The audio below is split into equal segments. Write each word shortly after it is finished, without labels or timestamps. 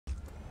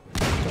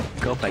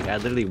Gopec, I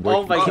literally worked.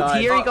 Oh my god.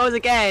 Here he goes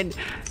again!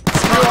 Oh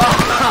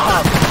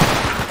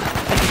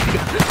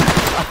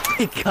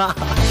my god!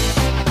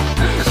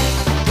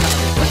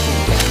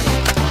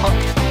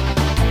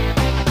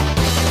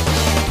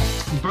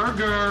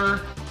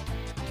 Burger!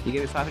 You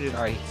give me 500?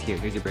 Alright,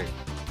 here's your burger.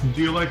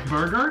 Do you like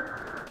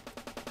burger?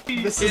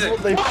 This is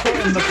what they put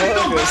in the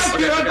burgers.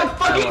 You're the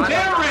fucking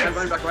terrorist!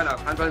 Hand back right now.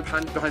 Hand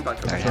behind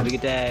back. Alright, have a good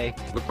day.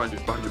 Look behind you.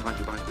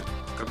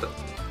 Grab that.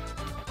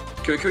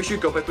 Can we shoot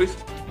Gopec, please?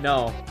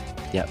 No.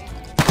 Yep.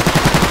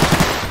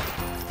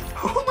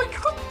 Oh my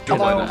god!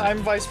 Hello, I'm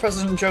Vice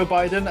President Joe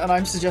Biden, and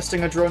I'm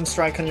suggesting a drone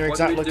strike on your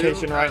exact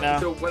location right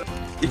now.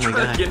 You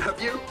trying to kidnap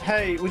you?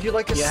 Hey, would you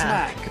like a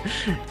snack?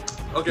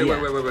 Okay, wait.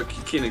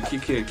 Keanan.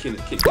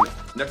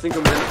 Next thing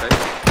comes in, okay?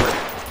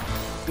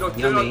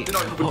 No.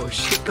 Oh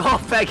shit,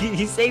 Gopec,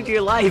 he saved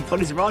your life.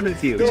 What is wrong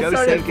with you? Don't Joe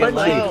start saved your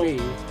punching life.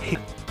 me.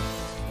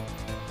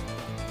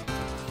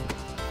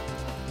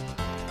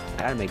 I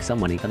gotta make some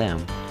money.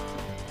 Damn.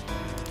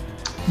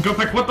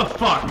 Gopec, what the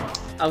fuck?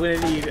 I'm gonna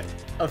need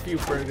a few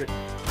burgers.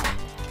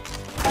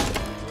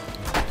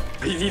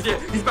 He's here.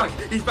 He's back.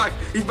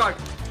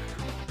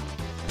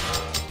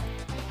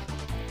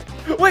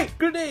 Wait,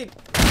 grenade!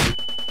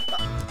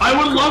 I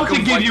would love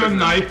to give you a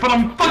knife, but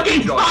I'm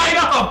fucking tied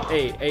up!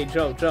 Hey,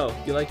 Joe,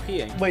 you like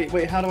peeing?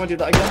 Wait, how do I do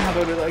that again? How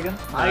do I do that again?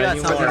 I got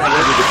something.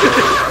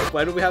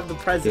 Why do we have the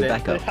president?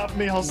 Back They up. have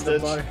me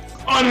hostage.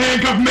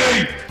 Unhandcuff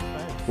me!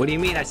 What do you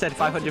mean? I said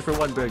 500 for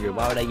one burger.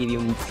 Why would I give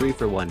you 3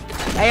 for one?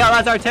 Hey,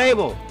 that's our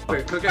table!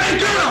 Arrest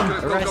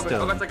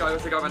him.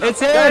 It's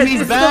him!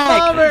 He's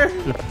back!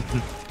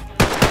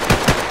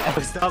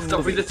 Stop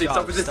resisting. No!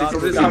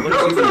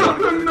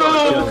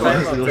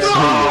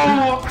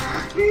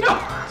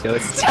 Joe,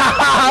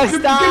 stop!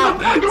 Get the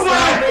fuck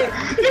away!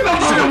 Get the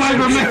fuck away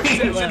from me!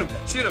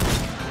 Shoot him!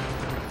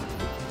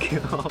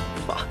 Oh,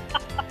 fuck.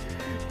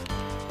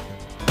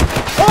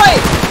 Oi!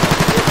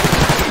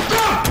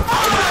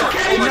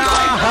 No!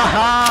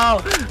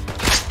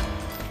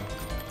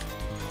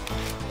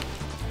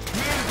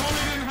 Man, if only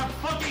I didn't have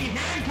fucking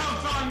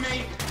handcuffs on me!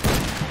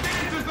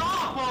 This is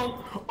awful!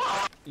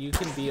 You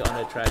can be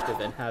unattractive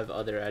and have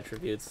other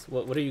attributes.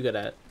 What are you good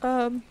at?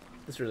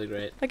 That's really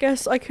great. I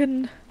guess I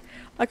can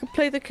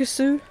play the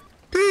kazoo.